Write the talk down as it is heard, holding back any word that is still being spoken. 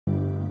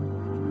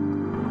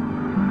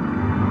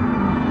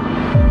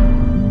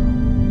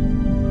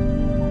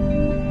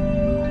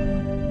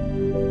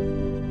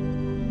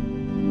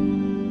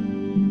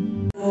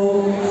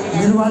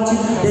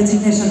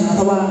Designation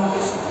अथवा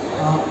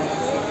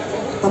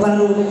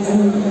तपाईहरु जुन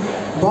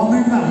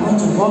गभर्नमेन्टमा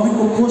हुनुहुन्छ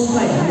गभर्नमेन्टको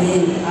पोस्टलाई हामी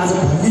आज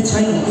भन्ने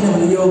छैनौँ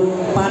किनभने यो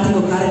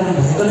पार्टीको कार्यक्रम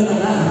भएकोले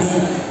गर्दा हामी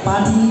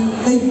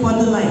पार्टीकै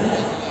पदलाई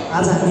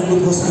आज हामी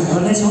उद्घोषणा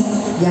गर्नेछौँ।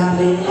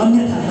 यहाँले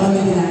अन्यथा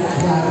नलिदिन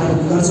हामी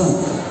आग्रह गर्छौँ।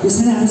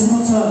 यसैले हामी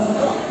समक्ष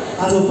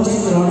आज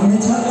उपस्थित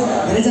रहनुहुनेछ।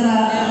 धेरैजना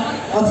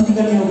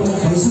अतिथिगण यहाँ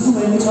उपस्थित भइसक्नु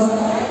भएको छ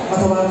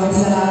अथवा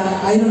कतिजना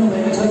आइरहनु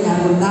भएको छ।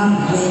 यहाँको नाम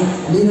हामी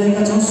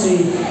लिइरहेका छौँ। श्री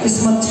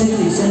किस्मत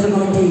Chhetri central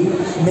committee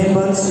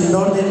member, Shri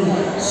Norden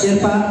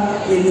Sherpa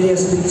केन्द्रीय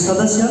समिति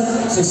सदस्य,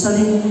 श्री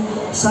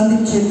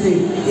सन्दीप छेत्री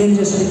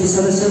केन्द्रीय समिति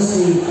सदस्य,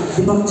 श्री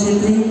दीपक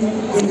छेत्री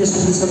केन्द्रीय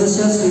समिति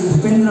सदस्य, श्री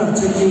भूपेन्द्र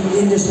छेत्री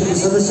केन्द्रीय समिति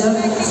सदस्य,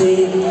 श्री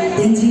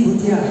तेन्जिङ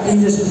भुटिया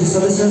केन्द्रीय समिति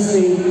सदस्य,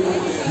 श्री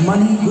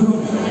मणि गुरुङ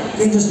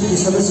केन्द्रीय समिति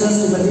सदस्य,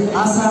 श्रीमती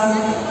आशा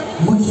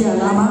मुखिया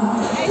लामा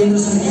केन्द्र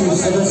समिति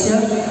सदस्य,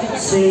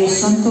 श्री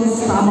सन्तोष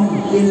तामाङ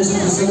केन्द्र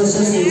समिति सदस्य,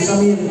 श्री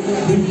समीर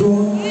विद्रो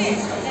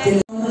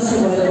केन्द्र सदस्य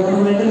भएर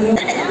गर्नुभएको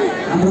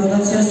हाम्रो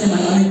अध्यक्ष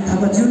श्रीमान अनित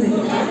थापाज्यूले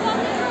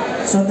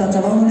श्रद्धा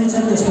चढाउनुहुनेछ।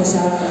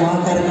 त्यसपश्चात उहाँ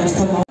कार्यक्रम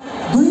स्थलमा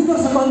 2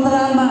 वर्षको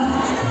अन्तरालमा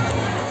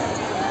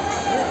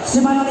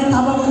श्रीमान अनित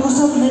थापाको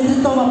कुशल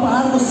नेतृत्वमा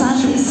पहाडको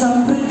शान्ति,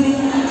 समृद्धि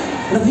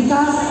र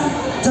विकास,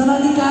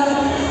 जनअधिकार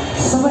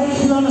सबै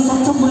खिलाउन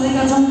सक्षम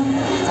बनेका छौँ।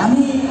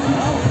 हामी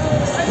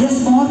यस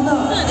मुहूर्त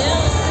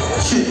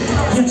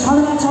यो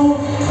क्षणमा छौँ।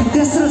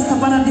 तेस्रो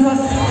स्थापना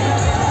दिवस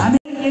हामी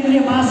केन्द्रीय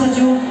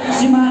महासचिव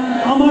श्रीमान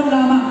अमर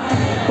लामा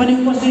पनि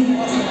उपस्थित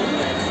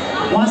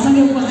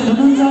उहाँसँगै उपस्थित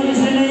हुनुहुन्छ।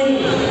 यसैले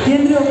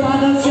केन्द्रीय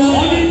उपाध्यक्ष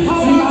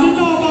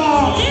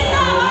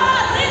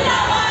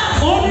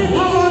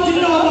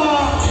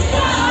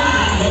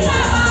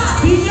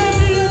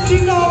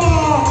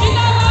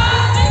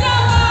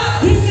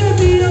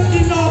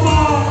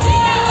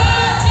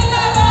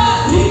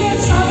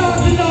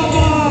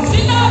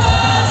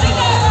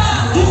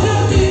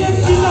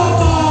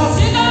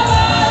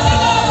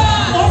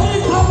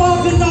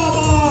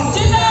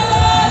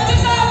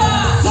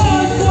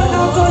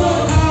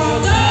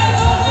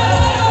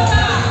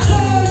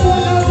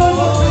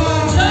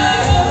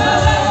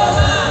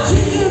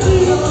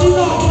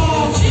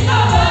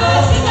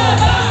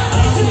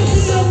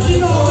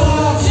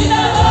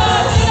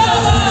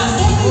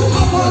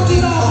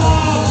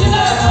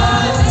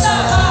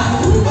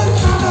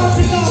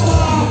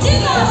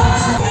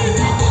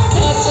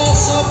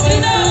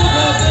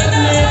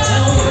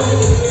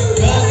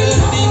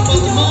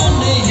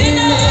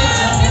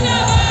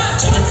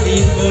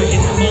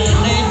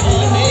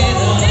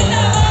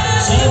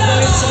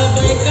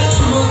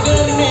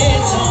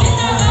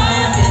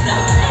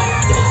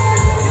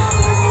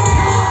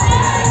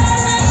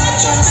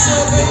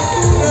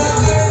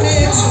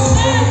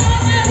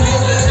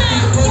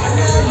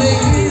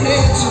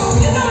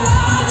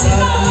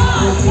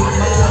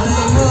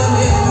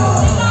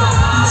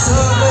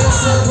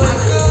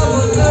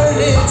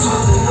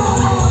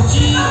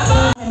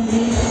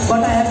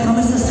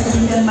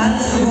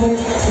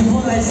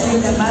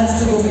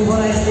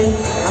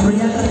हाम्रो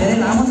यात्रा धेरै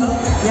लामो छ।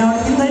 यहाँबाट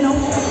किन्दैनौँ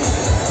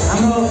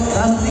हाम्रो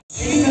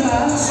राजनीतिक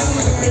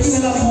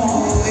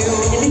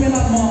यति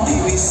बेला म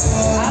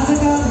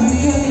आजका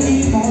मुख्य अतिथि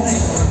महोदय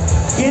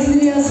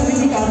केन्द्रीय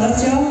समितिका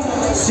अध्यक्ष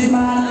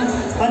श्रीमान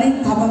अनित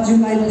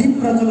थापाज्यूलाई दीप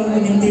प्रज्वलनको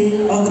निम्ति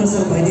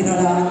अग्रसर भइदिन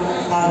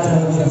आग्रह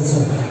गर्दछु।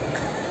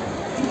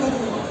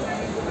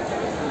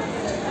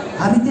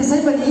 हामी त्यसै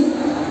पनि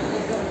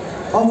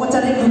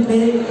औपचारिक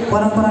रूपले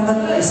परम्परागत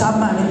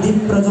हिसाबमा हामी दीप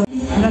प्रज्वलन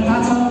हुन थाहा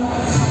छ।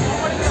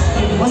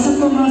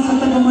 वसन्तमा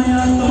सन्तगमय,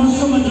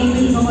 तमसमा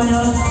ज्योतिर्गमय,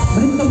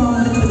 मृत्युमा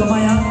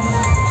अमृतगमय,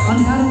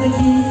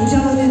 अन्धारदेखि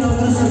उज्यालोतिर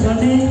अग्रसर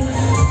गर्ने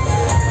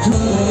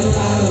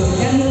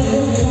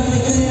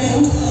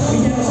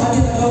मिडियाको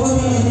साथीहरू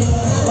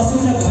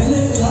असुविधा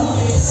भइरहेको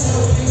छ।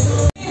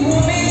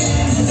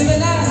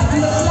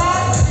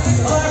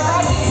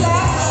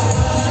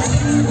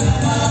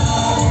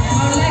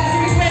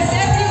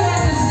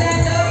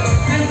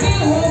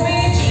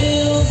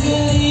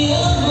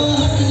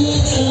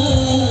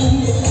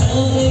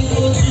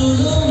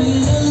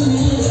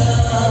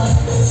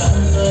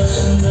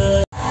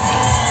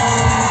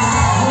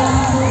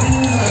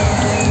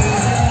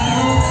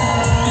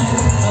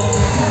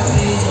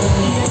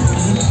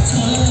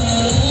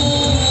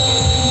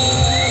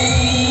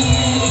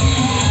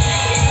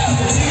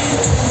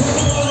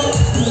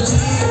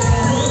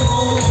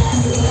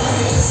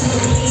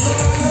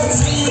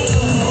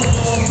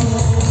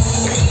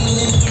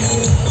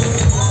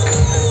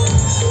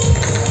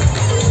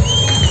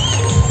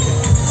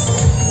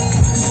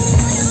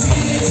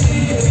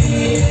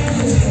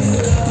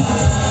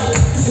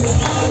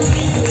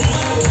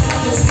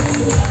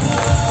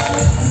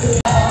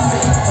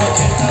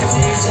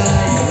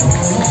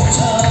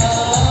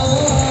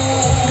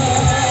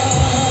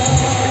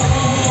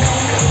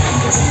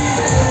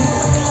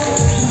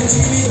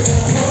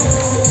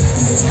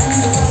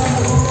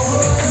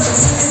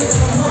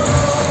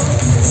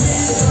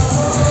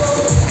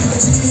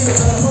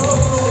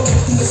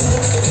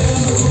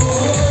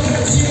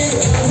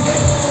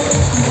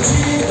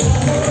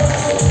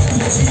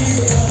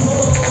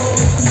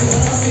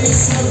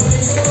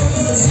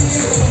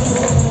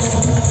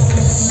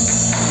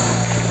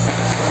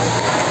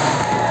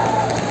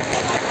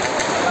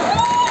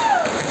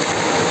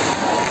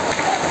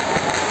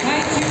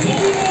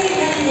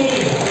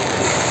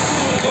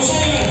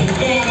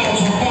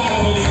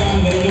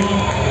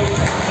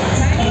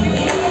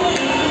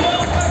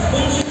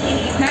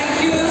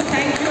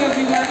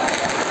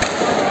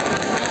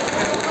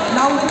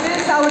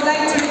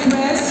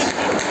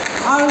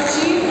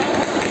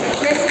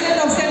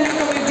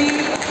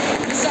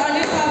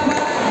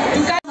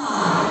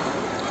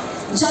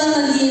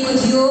 जन्म लिएको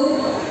थियो।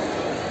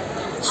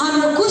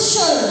 हाम्रो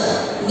कुशल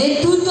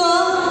नेतृत्व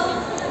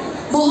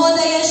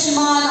महोदय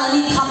श्रीमान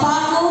अनिल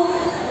थापाको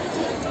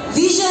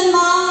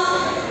भिजनमा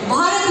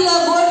भारतीय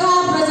गोर्खा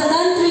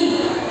प्रजातन्त्री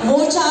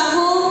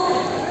मोर्चाको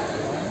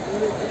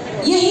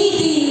यही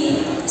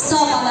दिन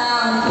स्थापना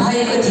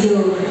भएको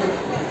थियो।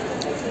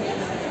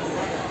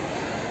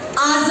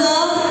 आज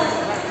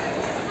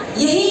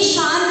यही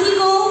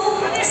शान्तिको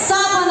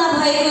स्थापना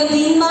भएको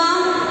दिनमा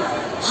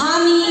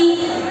हामी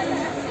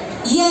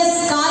यस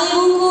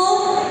कालेबुङको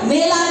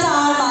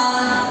मेलाटारमा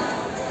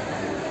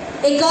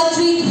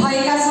एकत्रित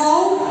भएका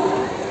छौँ।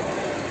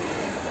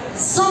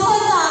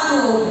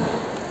 सफलताको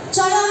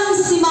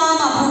चरम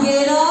सीमामा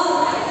पुगेर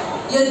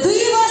यो 2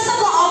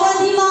 वर्षको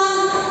अवधिमा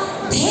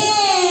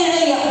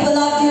धेरै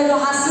उपलब्धिहरू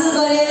हासिल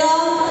गरेर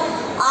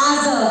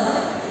आज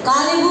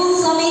कालेबुङ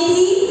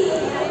समिति,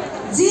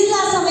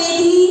 जिल्ला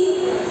समिति,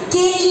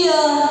 केन्द्रीय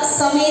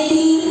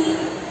समिति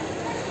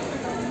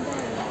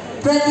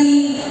प्रति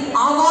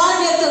आभार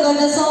व्यक्त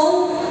गर्दछौँ।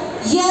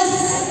 यस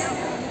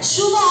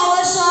शुभ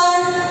अवसर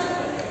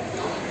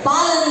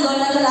पालन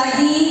गर्नका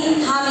लागि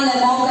हामीलाई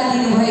मौका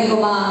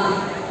दिनुभएकोमा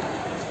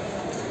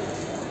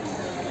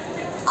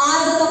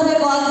आज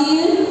तपाईको अघि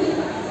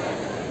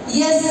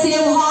यस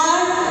त्योहार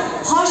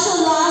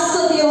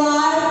हर्षोल्लासको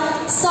त्योहार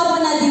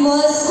स्थापना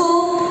दिवसको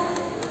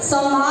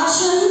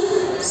सम्भाषण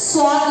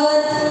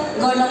स्वागत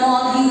गर्न म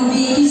अघि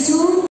उभिएकी छु।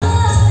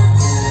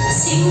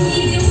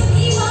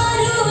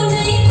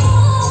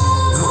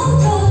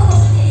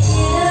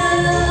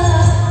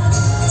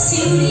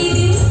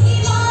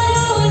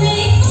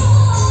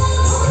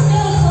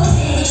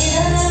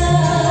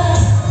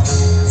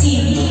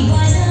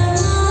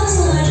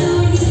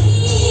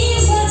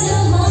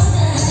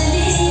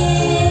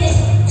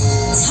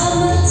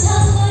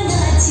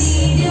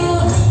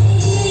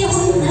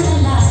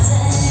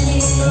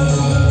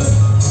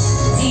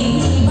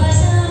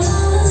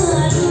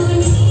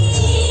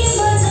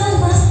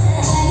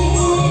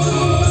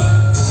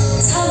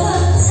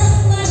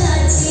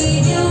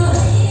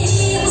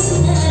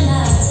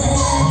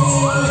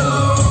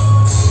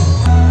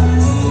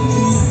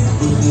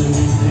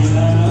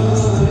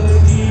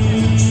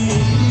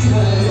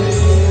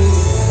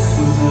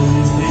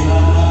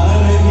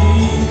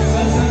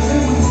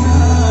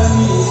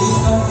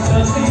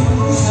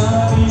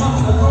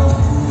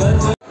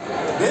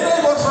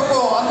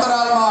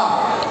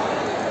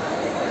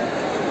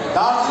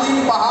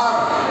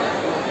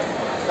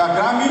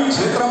 ग्रामीण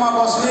क्षेत्रमा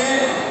बस्ने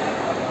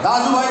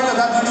दाजुभाइ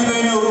तथा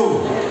दिदीबहिनीहरू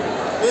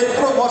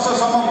यत्रो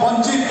वर्षसम्म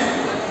वञ्चित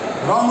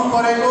रहनु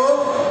परेको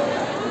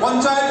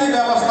पञ्चायती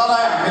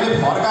व्यवस्थालाई हामीले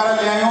फर्काएर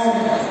ल्यायौँ।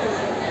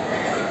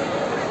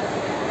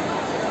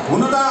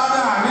 हुन त आज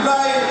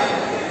हामीलाई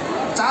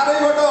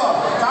चारैतिरबाट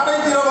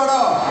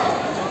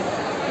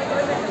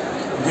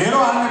घेरो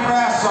हाल्ने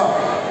प्रयास छ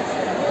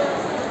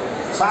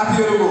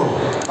साथीहरूको,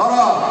 तर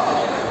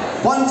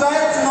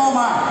पञ्चायत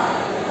चुनावमा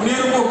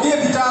उनीहरूको के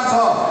विचार छ,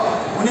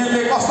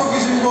 उनीहरूले कस्तो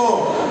किसिमको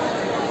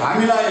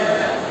हामीलाई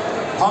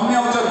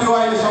थम्याउँछ त्यो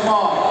अहिलेसम्म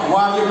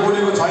उहाँहरूले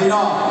बोलेको छैन।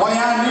 म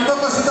यहाँ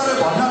निर्धक्कसितले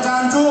भन्न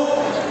चाहन्छु,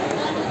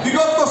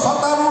 विगतको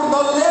सत्तारूढ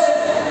दलले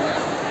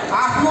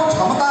आफ्नो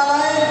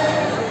क्षमतालाई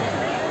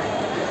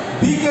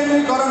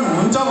विकेन्द्रीकरण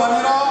हुन्छ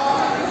भनेर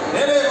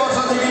धेरै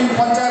वर्षदेखि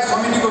पञ्चायत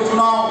समितिको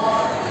चुनाव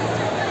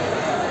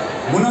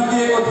हुन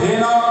दिएको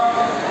थिएन।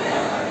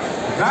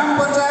 ग्राम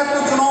पञ्चायतको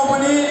चुनाव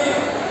पनि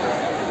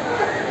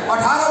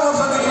 18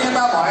 वर्षदेखि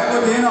यता भएको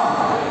थिएन।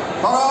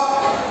 तर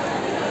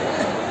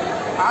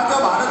आज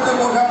भारतीय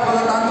गोर्खा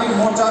प्रजातान्त्रिक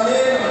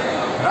मोर्चाले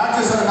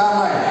राज्य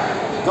सरकारलाई,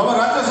 जब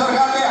राज्य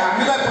सरकारले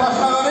हामीलाई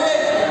प्रश्न गरे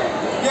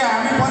कि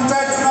हामी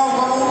पञ्चायत चुनाव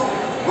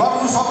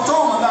गर्नु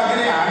सक्छौँ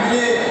भन्दाखेरि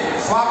हामीले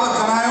स्वागत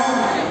जनायौँ।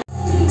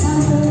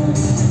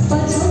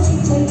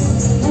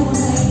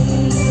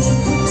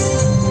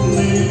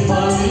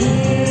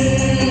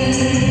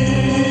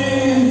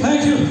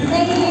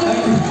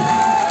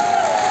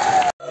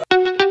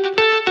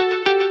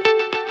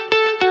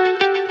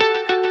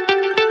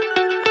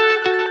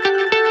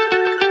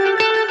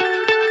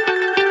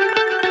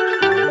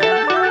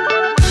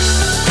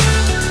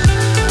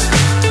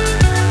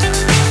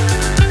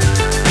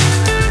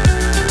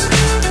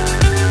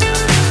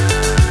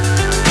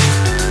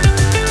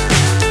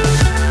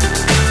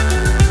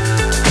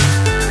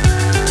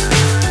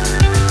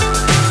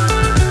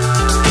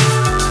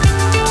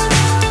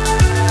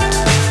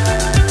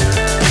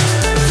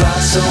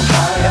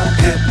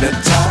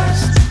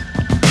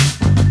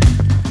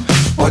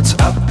 What's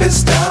up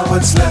is down,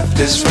 what's left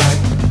is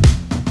right.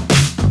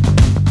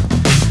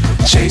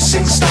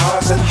 Chasing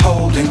stars and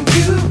holding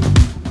you.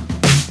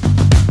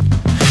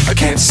 I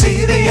can't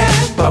see the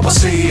end, but we'll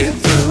see it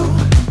through.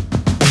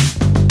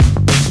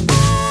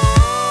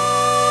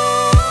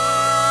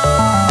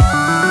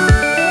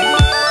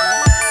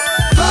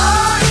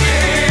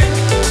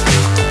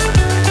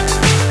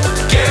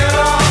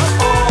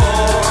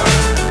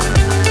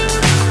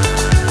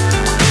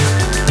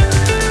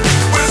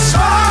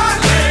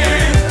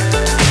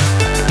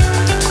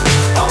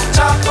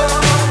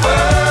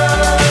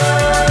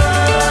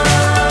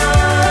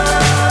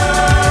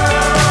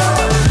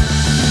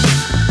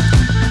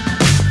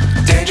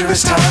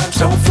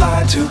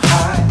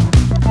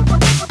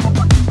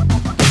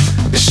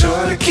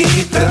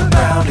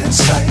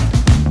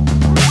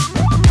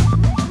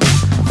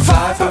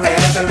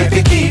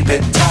 keep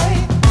it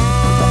tight.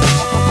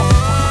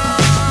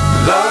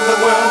 Love the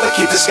world, but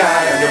keep the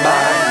sky on your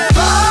mind.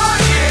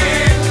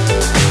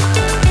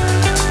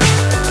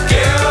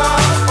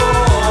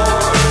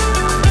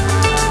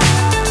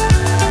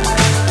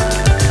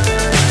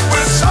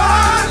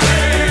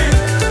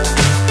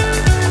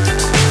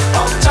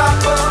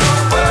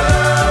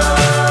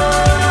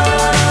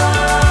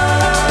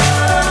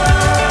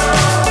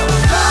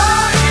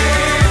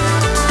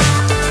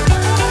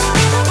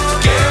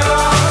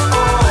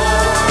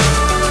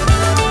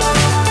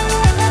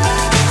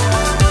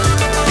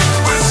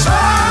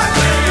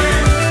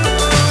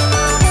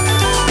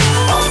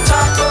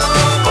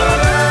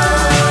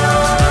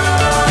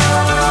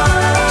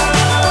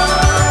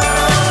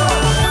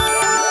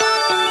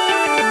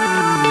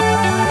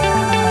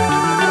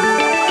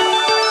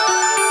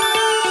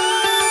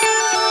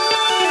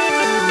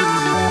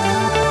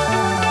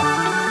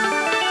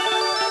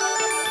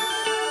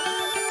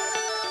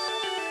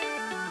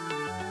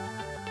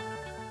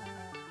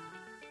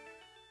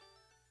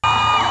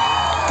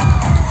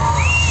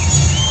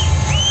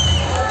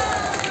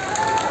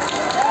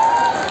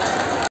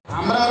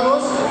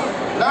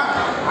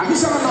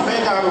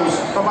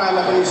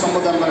 तपाईहरुलाई पनि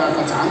सम्बोधन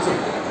गर्न चाहन्छु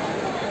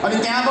अनि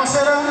त्यहाँ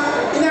बसेर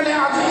यिनीहरूले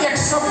आज एक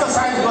शब्द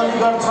सायद गल्ती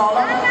गर्छ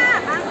होला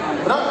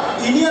र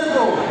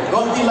यिनीहरूको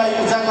गल्तीलाई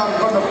उजागर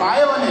गर्न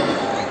पायो भने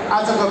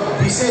आजको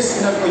विशेष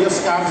यिनीहरूको यस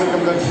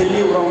कार्यक्रमको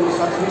खेली उडाउन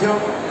सकिन्थ्यो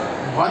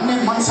भन्ने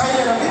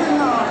मनसायले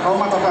विभिन्न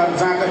ठाउँमा तपाईहरु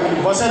जहाँ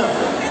पनि बसेर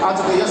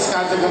आजको यस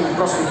कार्यक्रमको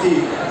प्रस्तुति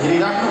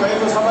हेरिराख्नु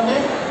भएको छ भने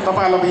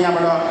तपाईहरुलाई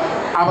यहाँबाट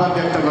आभार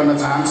व्यक्त गर्न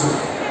चाहन्छु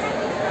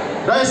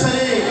र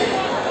यसरी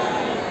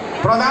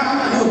प्रधान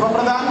अनि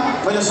उपप्रधान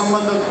मैले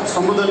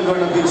सम्बोधन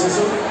गर्न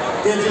बिर्सेछु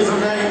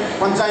त्यसैले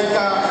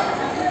पञ्चायतका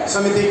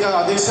समितिका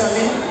अध्यक्ष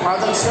अनि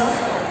उपाध्यक्ष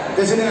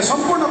त्यसैले नै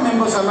सम्पूर्ण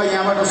मेम्बर्सहरूलाई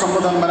यहाँबाट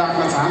सम्बोधनमा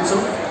राख्न चाहन्छु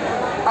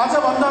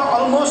आजभन्दा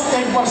अलमोस्ट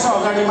 1 वर्ष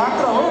अगाडि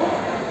मात्र हो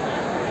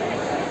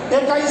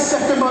 21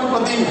 सेप्टेम्बरको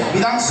दिन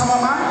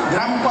विधानसभामा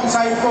ग्राम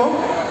पञ्चायतको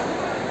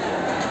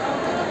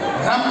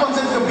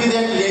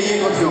विधेयक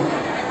ल्याइएको थियो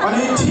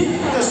अनि ठीक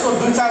त्यसको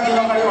 2-4 दिन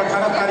अगाडि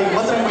 18 तारिक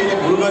मात्रै मैले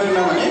भुल गरेन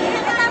भने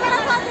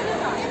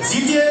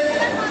जिटिए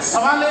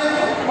सभाले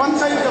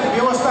पञ्चायतको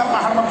व्यवस्था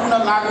पहाडमा पुनः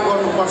लागू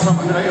गर्नुपर्छ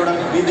भनेर एउटा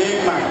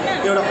विधेयकमा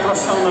एउटा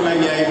प्रस्तावनालाई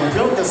ल्याएको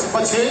थियो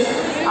त्यसपछि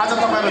आज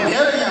तपाईहरु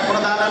धेरै यहाँ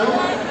प्रधानहरू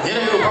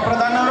धेरै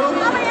उपप्रधानहरू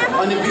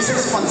अनि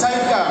विशेष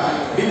पञ्चायतका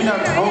विभिन्न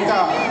ठाउँका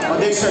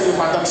अध्यक्ष अनि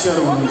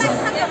उपाध्यक्षहरू हुनुहुन्छ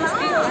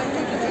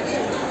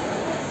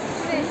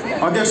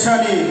अध्यक्ष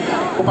अनि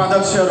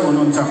उपाध्यक्षहरू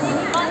हुनुहुन्छ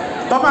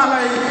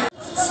तपाईलाई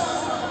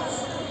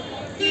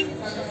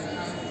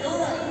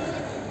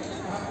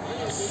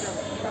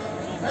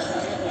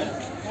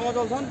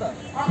चल्छ नि त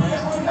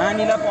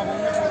नानीलाई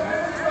पकाउनु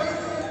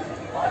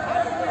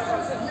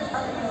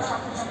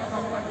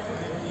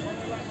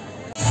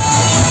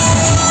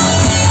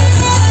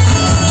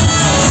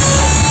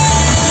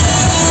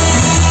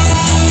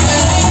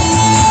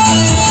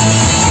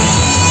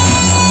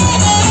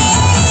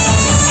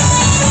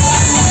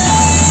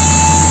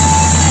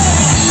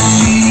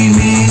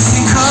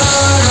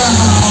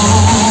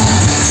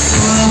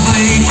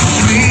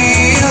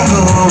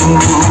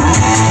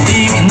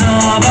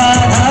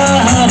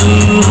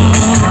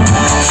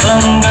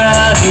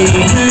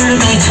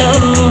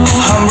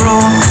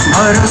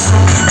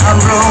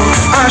हाम्रो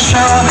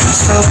आशा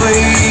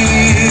सबै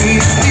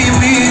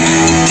तिमी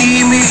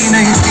तिमी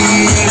नै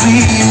तिमी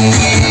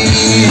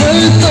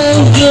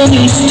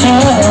निष्ठा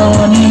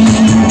अनि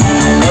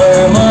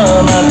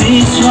धर्ममा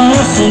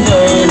विश्वास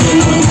गर्ने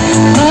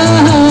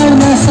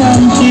पहाडमा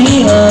शान्ति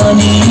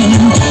अनि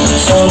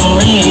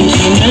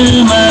समृद्धि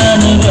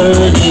निर्माण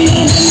गर्ने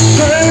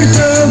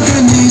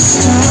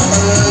कर्तव्यनिष्ठा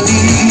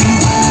अनि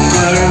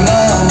धर्ममा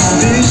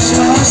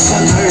विश्वास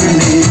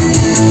गर्ने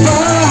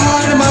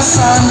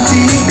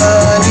शान्ति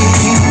अनि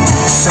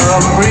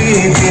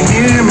समृद्धि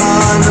निर्माण